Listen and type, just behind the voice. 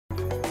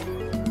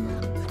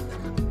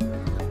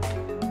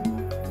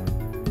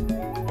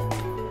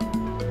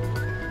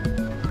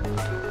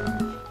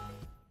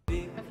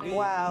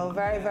Wow,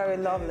 very, very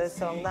lovely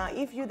song. Now,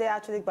 if you they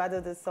actually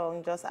battle the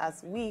song just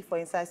as we for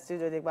Inside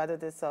Studio, they battle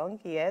the song,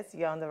 yes,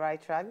 you're on the right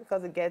track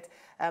because we get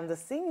the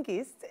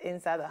singist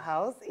inside the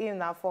house,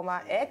 even our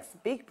former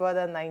ex-Big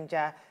Brother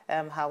Naija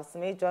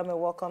housemate. Join me,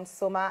 welcome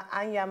Soma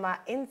and Yama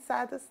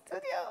inside the studio.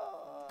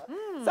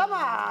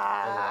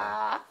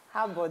 Soma!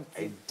 How about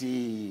I you?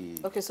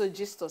 did. Okay, so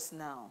gist us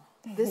now.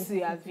 This is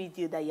your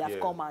video that you have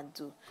come and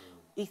do.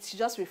 It's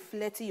just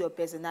reflecting your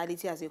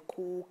personality as a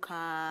cool,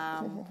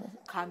 calm,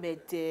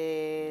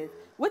 calm-headed.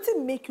 What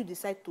did make you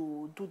decide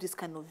to do this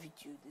kind of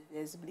video,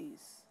 yes,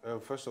 please?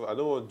 First of all, I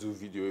don't want to do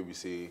video where we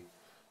say,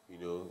 you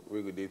know,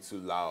 we're going to too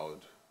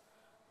loud,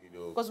 you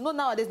know. Because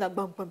nowadays, like,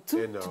 bum, bum, tum,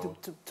 Yeah, tum,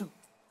 tum, tum.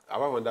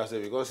 Apart from that,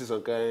 we're going to see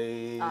some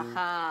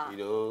kind, you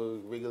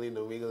know, wiggling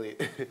and wiggling.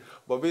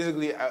 But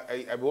basically,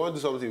 I want to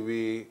do something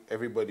where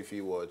everybody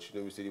feel watch. You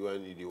know, we say the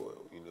one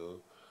you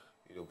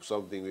know,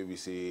 something where we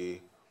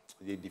say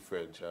they're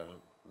different.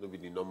 Not be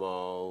the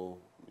normal,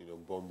 you know,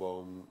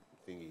 bomb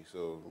thingy.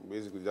 So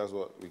basically, that's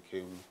what we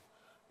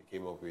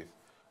came up with.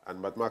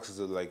 And Matt Max is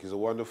he's a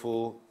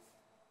wonderful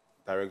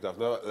director. I've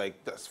never,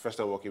 that's the first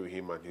time working with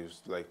him, and he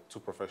was like too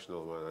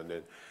professional, man. And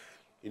then,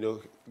 you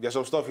know, there's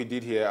some stuff he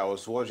did here. I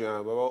was watching,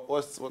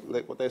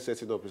 what I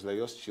setting up is like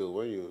just chill.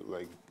 When you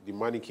like the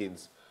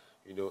mannequins,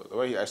 you know,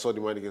 when I saw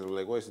the mannequins, I'm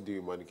like, what is he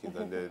doing with mannequins?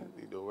 And then,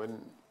 you know,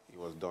 when he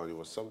was done, it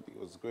was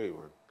great,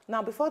 man.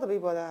 Now, before the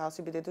Big Brother house,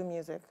 you did do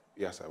music?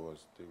 Yes, I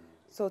was doing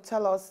music. So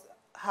tell us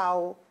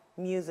how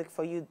music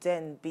for you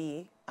then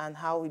be and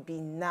how it be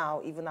now,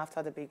 even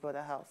after the Big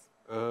Brother house.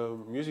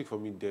 Music for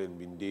me then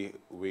been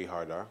way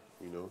harder,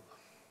 you know.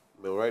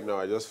 Now, right now,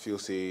 I just feel,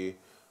 say,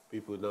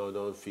 people now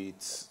don't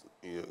fit,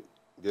 you know,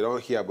 they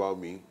don't hear about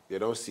me, they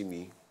don't see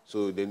me,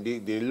 so then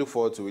they look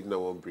forward to what I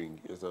want to bring.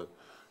 You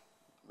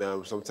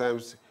know?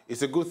 Sometimes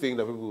it's a good thing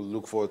that people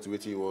look forward to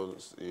what he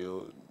wants,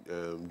 you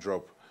know,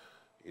 drop,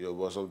 you know.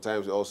 But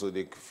sometimes also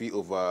they feel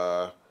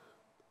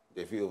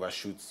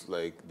overshoot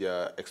like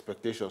their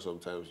expectations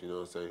sometimes. You know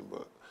what I'm saying?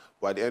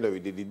 But at the end of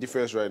it, the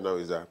difference right now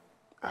is that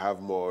I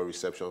have more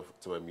reception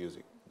to my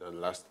music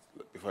than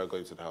before I got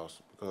into the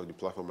house because of the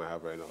platform I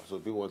have right now. So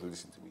people want to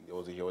listen to me, they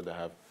want to hear what I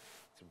have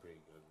to bring.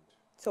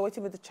 So what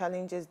about the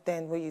challenges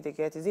then where you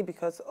get? Is it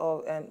because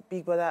of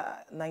Big Brother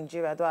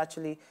Nigeria don't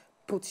actually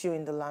put you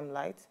in the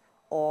limelight,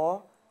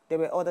 or there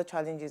were other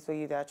challenges where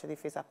you actually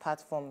face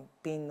apart from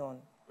being known?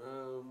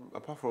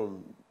 Apart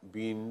from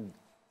being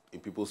in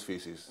people's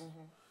faces,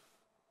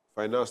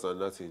 finance and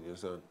nothing, you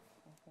understand?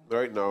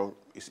 Right now,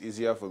 it's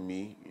easier for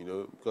me, you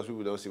know, because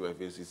people don't see my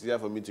face. It's easier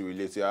for me to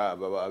relate, say,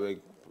 Baba,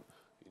 you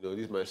know,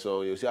 this is my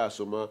song. You see,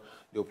 Soma,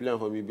 they'll play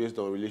for me based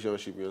on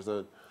relationship, you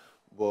understand?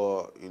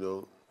 But, you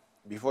know,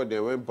 before they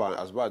went bad,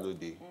 as bad no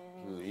day.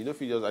 You know,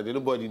 if you just,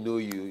 nobody know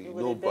you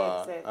know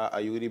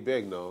bad. You really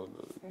beg now.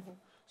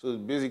 So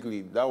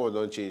basically, that one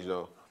don't change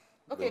now.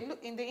 Okay,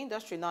 look, in the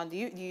industry now, do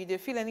you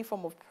feel any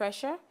form of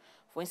pressure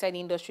for inside the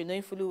industry,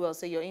 knowing fully well,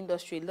 say your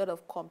industry, a lot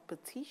of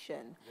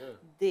competition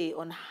there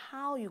on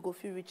how you go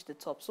feel reach the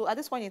top. So at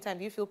this point in time,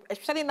 do you feel,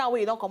 especially now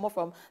where you don't come up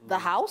from the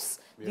house,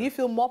 do you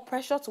feel more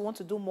pressure to want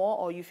to do more,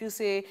 or you feel,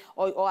 say,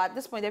 or at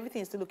this point,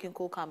 everything is still looking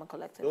cool, calm, and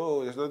collected?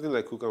 No, there's nothing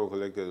like cool, calm, and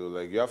collected.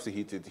 Like, you have to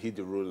hit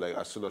the road like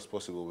as soon as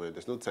possible, man.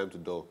 There's no time to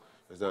dull.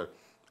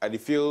 I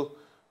feel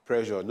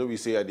pressure. Nobody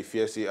say I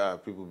fear, say,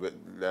 people,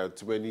 but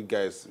too many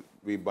guys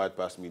way bad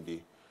past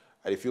me,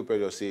 I feel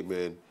pressure, say,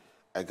 man,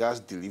 I guys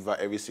deliver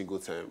every single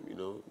time, you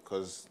know,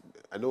 because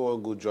I don't want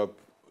to go drop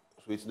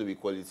waiting to be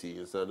quality, you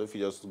understand? I don't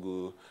feel just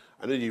go,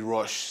 I know the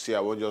rush, say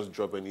I won't just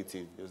drop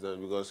anything, you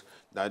understand? Because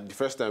the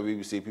first time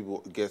we say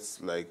people get,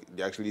 like,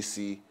 they actually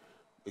see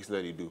it's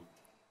that they do,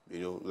 you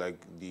know, like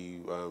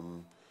the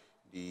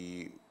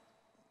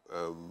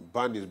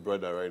band is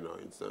brother right now,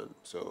 you understand?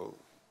 So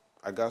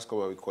I guys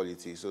come out with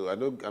quality. So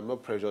I'm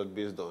not pressured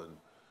based on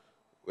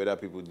whether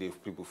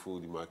people fool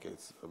the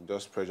markets. I'm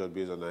just pressured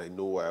based on I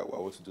know I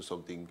want to do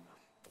something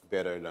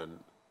better than,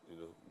 you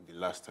know, the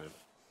last time.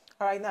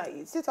 All right, now,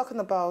 you're still talking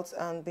about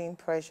being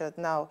pressured.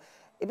 Now,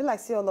 it'd be like,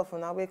 see all of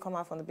them now, we come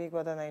out from the Big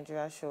Brother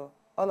Nigeria show.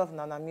 All of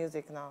them are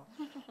music now.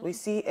 We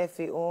see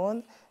Effie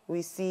On,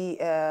 we see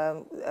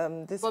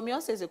this... But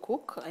Beyonce is a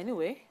cook,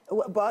 anyway.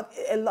 But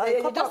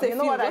a couple, you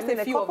know what I mean?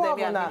 A couple of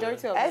them,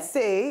 majority of them.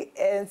 Essay,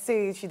 and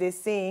say she they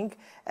sing.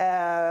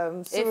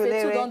 If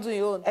you don't do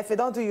your own. If you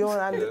don't do your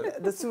own,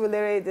 and the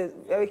Surulere, the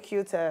very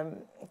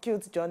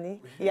cute Johnny,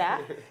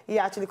 he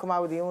actually come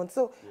out with his own.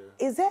 So,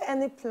 is there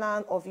any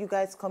plan of you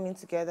guys coming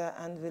together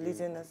and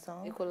releasing a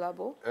song? A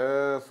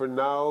collabo? For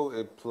now,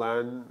 a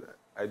plan.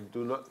 I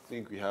do not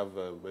think we have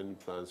many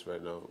plans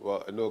right now.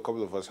 Well, I know a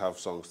couple of us have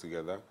songs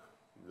together.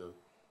 You know,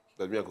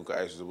 that me and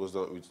Kuka Ice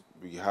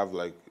we have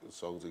like a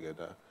song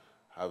together.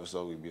 Have a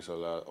song with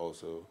Bisola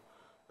also.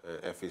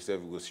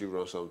 FA7 we go still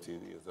run something.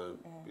 You know,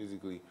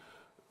 basically.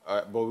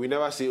 But we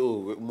never say,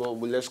 oh,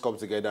 let's come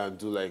together and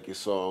do like a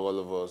song, all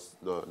of us.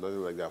 No,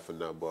 nothing like that for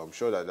now. But I'm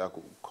sure that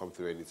could come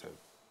through anytime.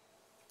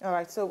 All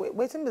right, so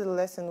wait till the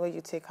lesson where you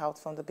take out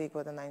from the Big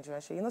Brother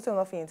Nigeria show. You know, so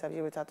nothing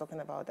interview without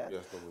talking about that.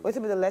 Yes, wait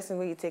till the lesson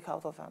where you take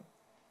out of them.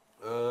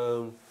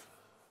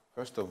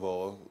 First of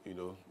all, you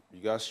know,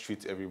 you guys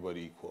treat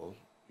everybody equal,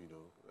 you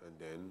know, and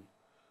then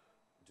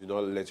do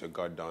not let your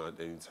guard down at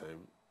any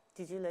time.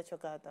 Did you let your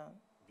guard down?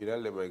 Did I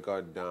let my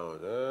guard down?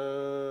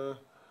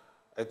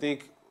 I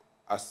think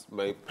as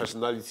my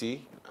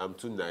personality, I'm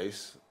too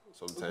nice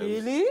sometimes.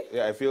 Really?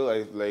 Yeah, I feel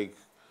like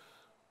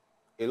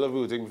a lot of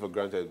people take me for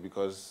granted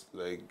because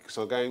like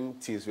some kind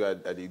of things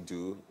that they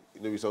do,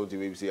 you know, something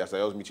maybe say, as I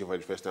always meet you for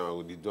the first time, I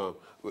would do them.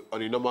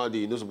 On a normal day,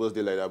 you're not supposed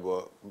to do like that,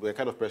 but we're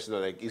kind of person that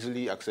like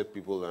easily accept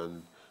people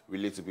and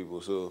relate to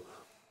people. So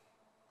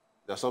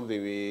that's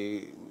something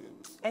we...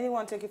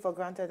 Anyone take you for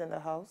granted in the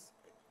house?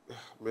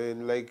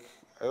 Man, like,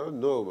 I don't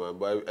know, man,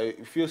 but I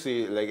feel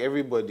say like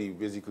everybody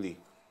basically,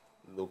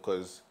 you know,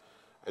 because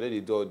I know they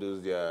do all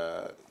those,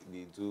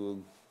 they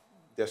do...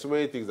 There's so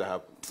many things that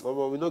happen.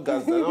 But we know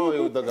guys, I don't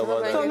even talk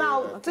about that. So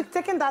now,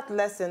 taking that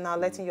lesson, now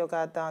letting your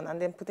guard down,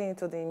 and then putting it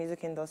into the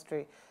music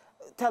industry,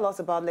 tell us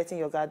about letting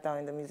your guard down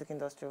in the music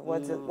industry.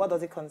 What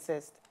does it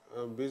consist?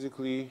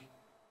 Basically,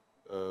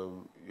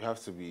 you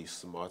have to be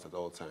smart at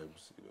all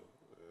times. You know,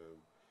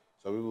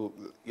 some people,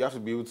 you have to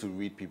be able to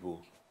read people,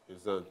 you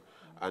understand?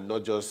 And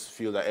not just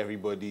feel that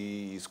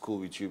everybody is cool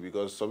with you,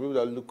 because some people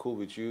that look cool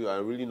with you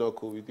are really not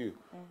cool with you.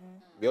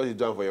 They always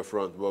down for your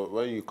front, but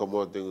when you come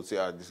out, they will say,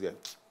 this guy.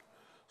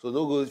 So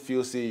don't go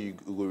feel, say, you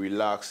go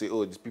relax, say,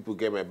 oh, these people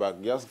get my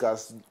back. Just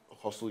guys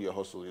hustle your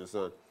hustle, you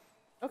understand?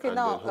 Okay, and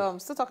now,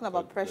 still talking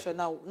about pressure.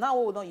 Now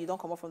you don't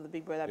come up from the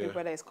Big Brother. Big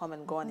Brother is come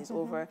and gone, it's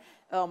over.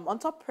 On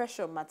top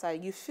pressure matter,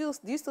 do you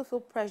still feel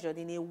pressured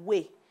in a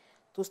way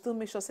to still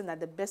make sure saying that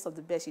the best of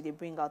the best you they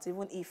bring out,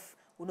 even if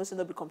we don't see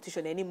no be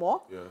competition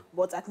anymore? Yeah.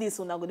 But at least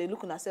when they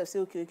look on ourselves, say,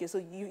 okay. So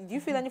do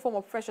you feel any form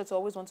of pressure to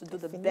always want to do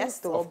the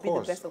best or be the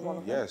best of one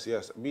of them?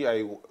 Yes.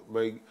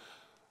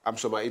 I'm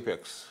Soma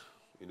Apex.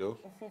 You know,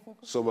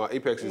 so my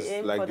Apex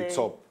is like the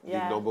top,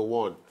 the number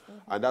one,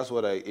 and that's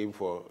what I aim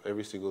for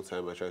every single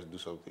time I try to do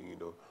something.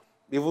 You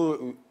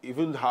know,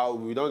 even how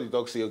we don't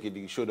talk say okay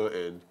the show don't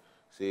end,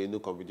 say no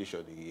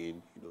competition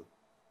again. You know,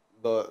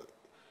 but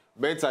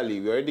mentally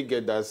we already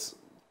get that.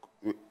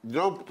 They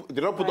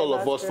don't put all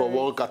of us for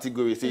one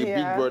category, say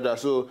Big Brother.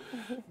 So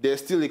there's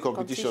still a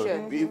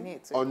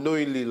competition.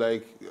 Unknowingly,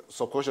 like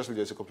subconsciously,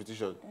 there's a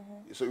competition.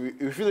 So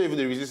we feel even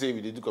the reason saying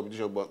we did do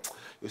competition, but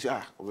you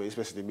say, this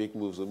person they make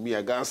moves. So me,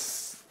 I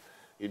guess,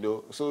 you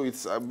know. So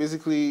it's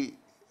basically,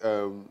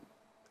 I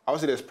would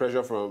say there's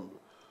pressure from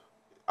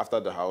after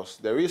the house.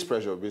 There is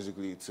pressure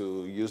basically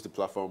to use the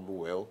platform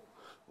well.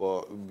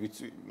 But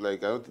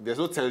there's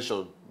no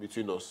tension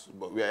between us.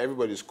 But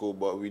everybody's cool.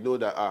 But we know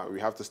that we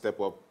have to step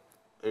up.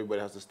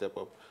 Everybody has to step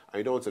up, and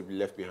you don't want to be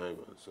left behind,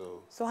 man.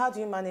 So how do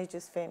you manage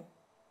this fame?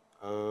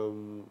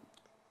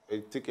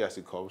 I take it as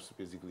it comes,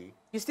 basically.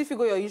 You still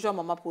figure your usual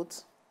mama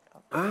put?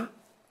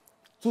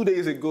 2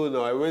 days ago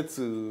now, I went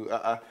to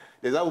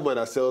there's that woman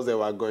that sells the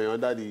wagon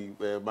under the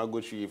mango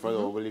tree in front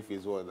of Omole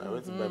Phase 1. I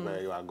went to buy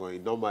my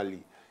wagon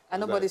normally. And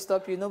nobody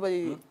stopped you.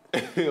 Nobody.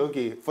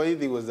 Okay. Funny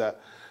thing was that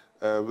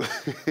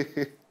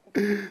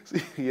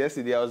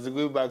yesterday I was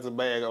going back to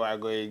buy a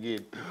wagon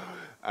again,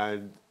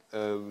 and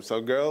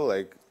some girl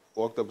like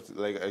walked up to,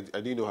 like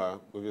I didn't know her.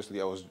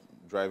 Obviously, I was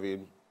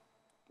driving,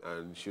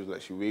 and she was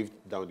like she waved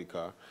down the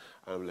car,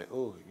 and I'm like,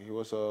 oh, hey,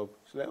 what's up?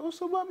 She's like, oh,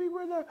 so mommy,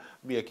 brother.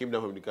 Me, I came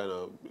down from the car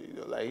now, you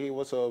know, like, hey,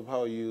 what's up?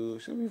 How are you?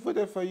 She we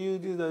voted for you.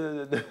 This,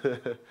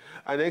 that.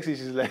 And next thing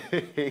she's like,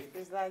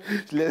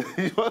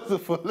 she wants to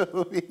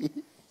follow me.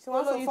 She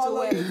wants to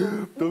follow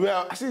you. To me,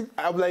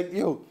 I'm like,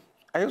 yo,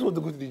 I just want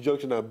to go to the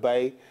junction and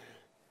buy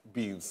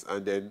beans,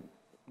 and then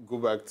go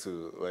back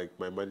to like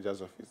my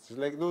manager's office. She's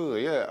like, no,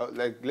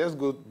 like let's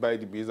go buy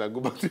the beans and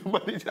go back to the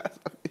manager's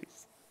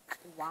office.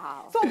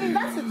 Wow. So in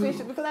that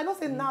situation, because I don't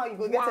say now you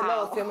go get a lot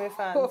of female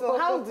fans. So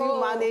how do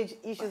you manage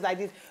issues like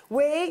this?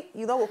 Where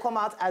you know will come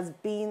out as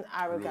being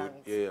arrogant?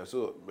 Yeah.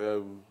 So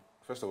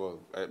first of all,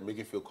 I make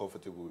you feel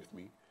comfortable with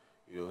me.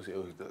 You know, say,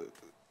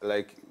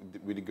 like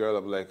with the girl,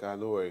 I'm like,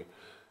 no worry.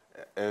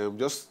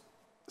 Just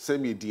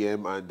send me a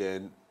DM, and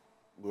then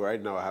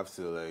right now I have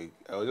to like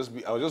I was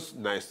just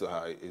nice to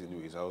her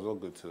anyways. I was not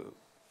going to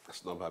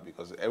snub her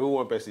because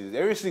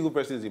every single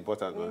person is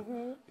important,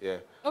 man. Yeah.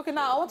 Okay,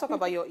 now I want to talk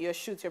about your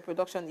shoot, your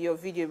production, your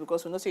video,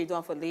 because we know you're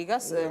doing for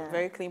Lagos,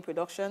 very clean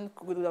production.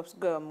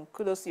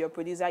 Kudos to your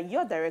producer,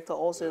 your director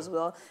also as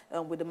well,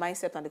 with the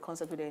mindset and the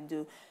concept we didn't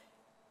do.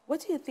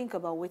 What do you think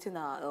about waiting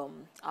our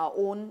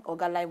own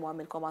Oga Lai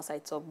Mohammed come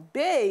outside talk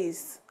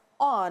based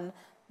on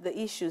the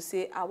issue,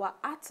 say our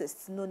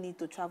artists no need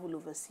to travel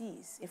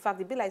overseas? In fact,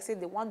 they be like say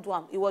they want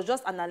to it was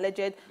just an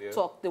alleged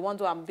talk. They want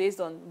to based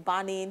on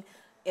banning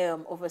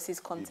overseas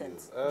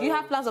content. Do you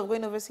have plans of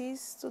going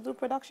overseas to do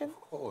production?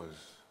 Of course.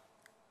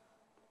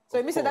 So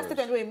it means that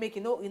statement you make,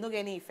 you know get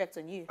any effect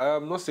on you.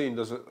 I'm not saying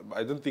doesn't.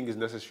 I don't think it's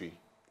necessary.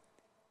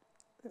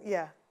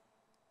 Yeah.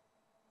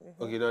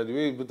 Okay, now the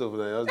way you put up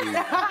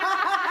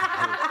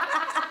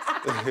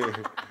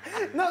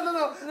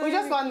No. We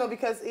just want to know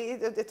because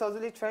it was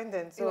really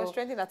trending. So. It was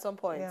trending at some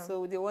point. Yeah.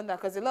 So they wonder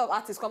because a lot of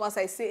artists come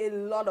outside say a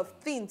lot of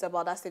things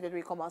about that statement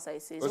we come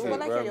outside say. So we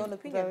want to hear your own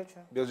opinion.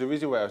 There's a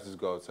reason why artists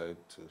go outside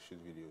to shoot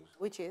videos.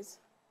 Which is?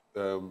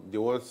 they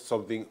want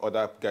something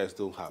other guys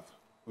don't have,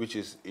 which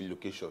is a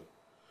location.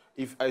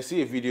 If I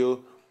see a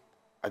video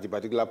at a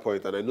particular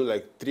point and I know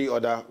like 3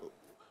 other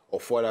or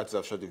 4 others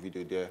have shot a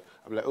video there,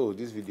 I'm like, oh,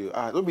 this video,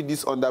 don't be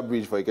this under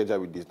bridge for Ikeja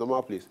with this,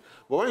 normal place.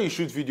 But when you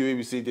shoot video,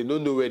 you say they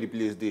don't know where the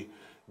place is,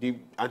 the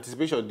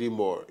anticipation did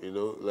more, you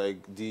know,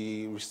 like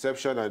the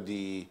reception and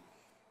the,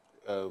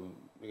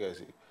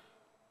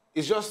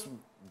 it's just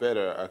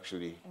better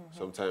actually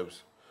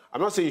sometimes. I'm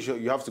not saying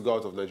you have to go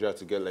out of Nigeria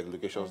to get like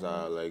locations that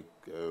are like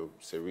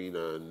serene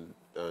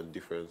and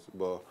different,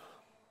 but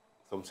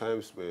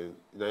sometimes, man,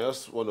 it's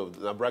just one of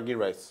the bragging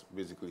rights,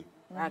 basically.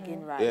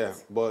 Bragging rights. Yeah,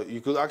 but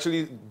you could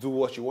actually do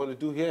what you want to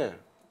do here.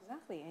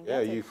 Exactly.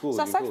 Yeah, you cool.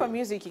 So aside from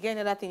music, you get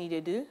another thing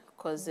you do?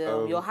 Because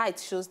your height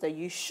shows that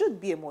you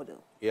should be a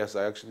model. Yes,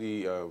 I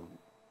actually am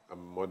a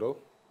model.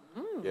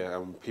 Yeah,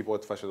 I'm People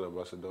Fashion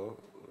Ambassador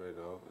right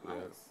now.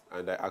 Nice. Yeah,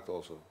 and I act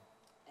also.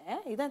 Yeah,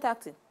 you don't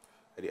acting?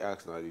 I did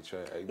act now, I did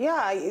try.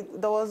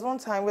 There was one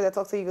time where they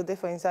talked to you did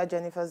for Inside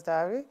Jennifer's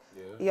Diary.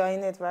 Yeah. You're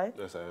in it, right?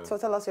 Yes, I am. So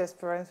tell us your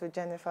experience with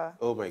Jennifer.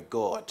 Oh my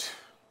God.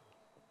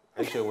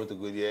 I actually want to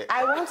go there.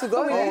 I want to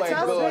go. Oh my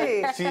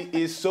God. She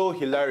is so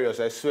hilarious,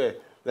 I swear.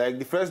 Like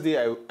the first day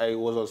I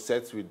was on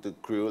set with the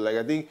crew, like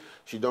I think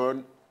she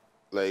don't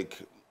like...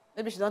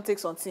 Maybe she don't take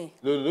something.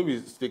 No,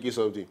 nobody's taking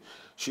something.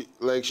 She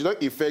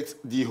don't affect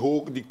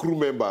the crew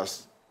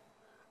members.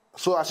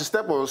 So as she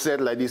step on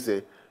set like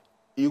this,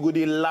 you go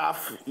to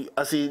laugh.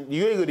 I say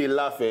you ain't gonna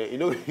laugh. You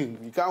know,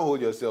 you can't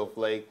hold yourself.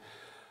 Like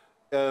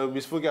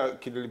Miss Funke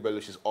Akindele-Bello,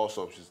 she's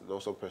awesome. She's an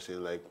awesome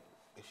person. Like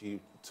she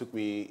took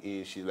me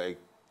in. She like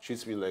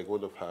treats me like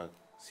one of her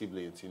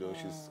siblings. You know,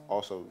 she's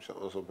awesome. She's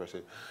an awesome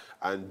person.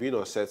 And being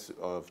on set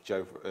of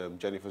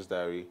Jennifer's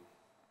Diary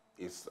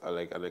is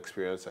like an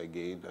experience I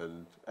gained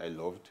and I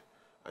loved.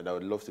 And I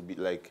would love to be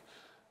like,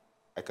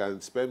 I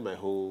can spend my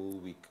whole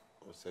week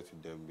on set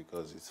with them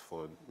because it's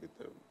fun with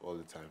them all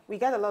the time. We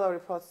get a lot of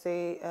reports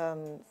say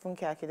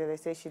Funke Akindele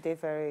say she did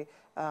very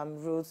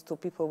rude to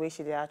people where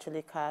she did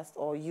actually cast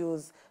or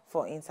use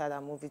for inside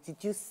her movie. Did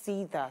you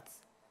see that?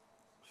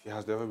 She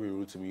has never been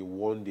rude to me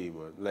one day,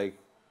 man. Like,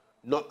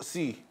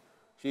 she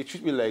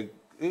treats me like,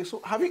 hey,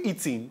 so have you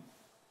eaten?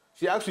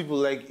 She asks people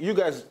like, you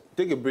guys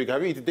take a break.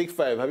 Have you eaten? Take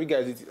 5. Have you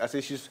guys eaten?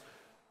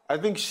 I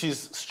think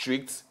she's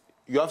strict.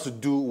 You have to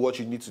do what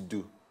you need to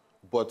do.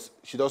 But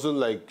she doesn't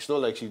like, it's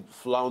not like she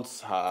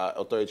flaunts her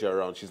authority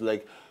around. She's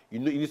like, you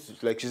need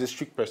to, like, she's a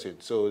strict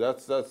person. So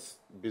that's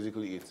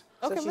basically it.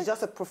 Okay, so she's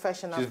just a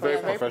professional. She's very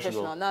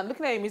professional. Now,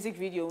 looking at your music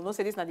video, you know,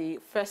 say this is not the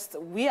first,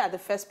 we are the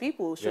first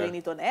people showing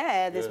it on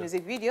air, this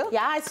music video.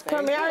 Yeah, it's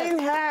premiering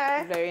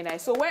here. Very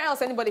nice. So where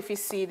else anybody can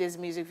see this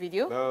music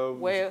video?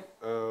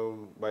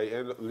 By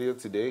end of later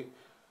today,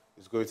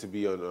 it's going to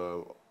be on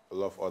a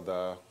lot of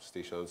other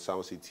stations,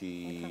 Sound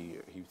City,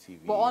 Hip TV.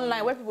 But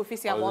online, where people see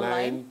them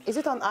online? Is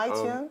it on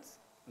iTunes?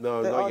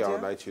 No, not yet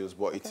on iTunes,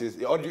 but it is,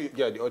 the audio,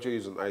 the audio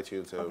is on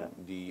iTunes.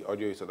 The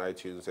audio is on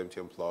iTunes,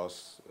 MTN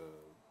Plus,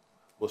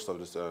 most of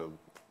this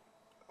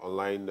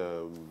online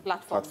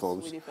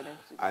platforms.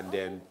 And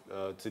then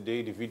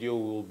today, the video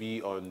will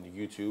be on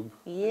YouTube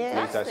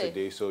later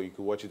today, so you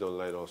can watch it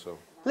online also.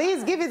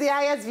 Please give it the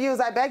highest views,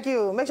 I beg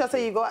you. Make sure so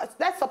you go.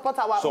 Let's support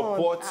our own.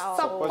 Support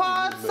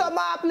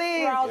Soma,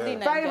 please.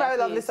 Very, very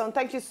lovely song.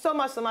 Thank you so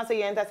much, Soma, so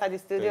you entered the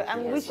studio.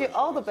 And we wish you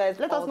all the best.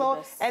 Let us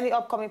know any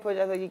upcoming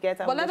projects that you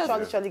get. And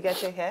we'll surely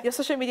get you here. Your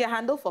social media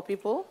handle for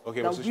people that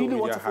really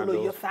want to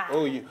follow your fan.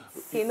 Oh,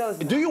 he knows.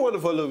 Do you want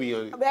to follow me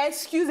on?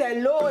 Excuse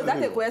hello, is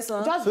that a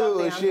question? Just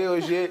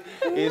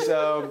it's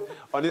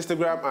on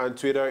Instagram and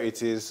Twitter.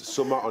 It is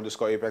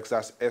Soma_Apex.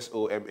 That's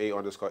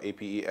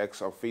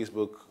SOMA_APEX. On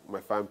Facebook, my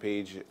fan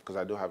page, because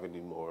I don't have any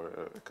more.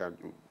 I can't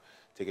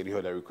take any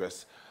other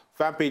requests.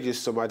 Fan page is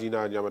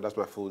Gudumorningnaijashow. That's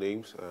my full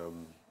names.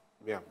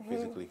 Yeah,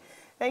 basically.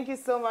 Thank you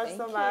so much,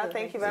 Soma.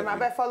 Thank you very much.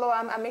 But follow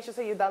and make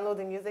sure you download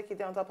the music. It's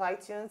on top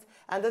iTunes.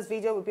 And this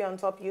video will be on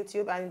top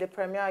YouTube. And the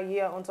premiere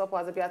here on top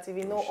of Wazobia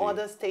TV. No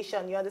other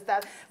station. You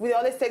understand? We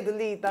always take the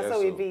lead. That's how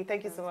we be.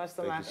 Thank you so much,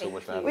 Soma. Thank you so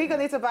much. We're going to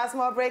need to pass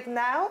more break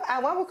now.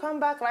 And when we come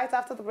back right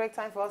after the break,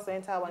 time for us to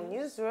enter our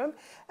newsroom.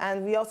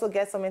 And we also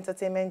get some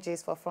entertainment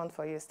gist for front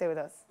for you. Stay with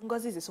us.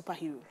 Ngozi is a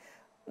superhero.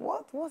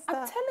 What's that?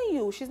 I'm telling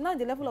you, she's not at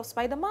the level of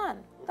Spider-Man.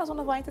 That's one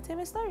of our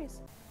entertainment stories.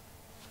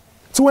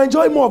 To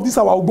enjoy more of these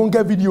our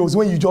Ogbonge videos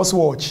when you just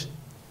watch,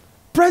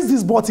 press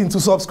this button to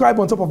subscribe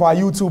on top of our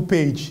YouTube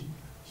page.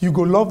 You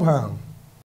go love her.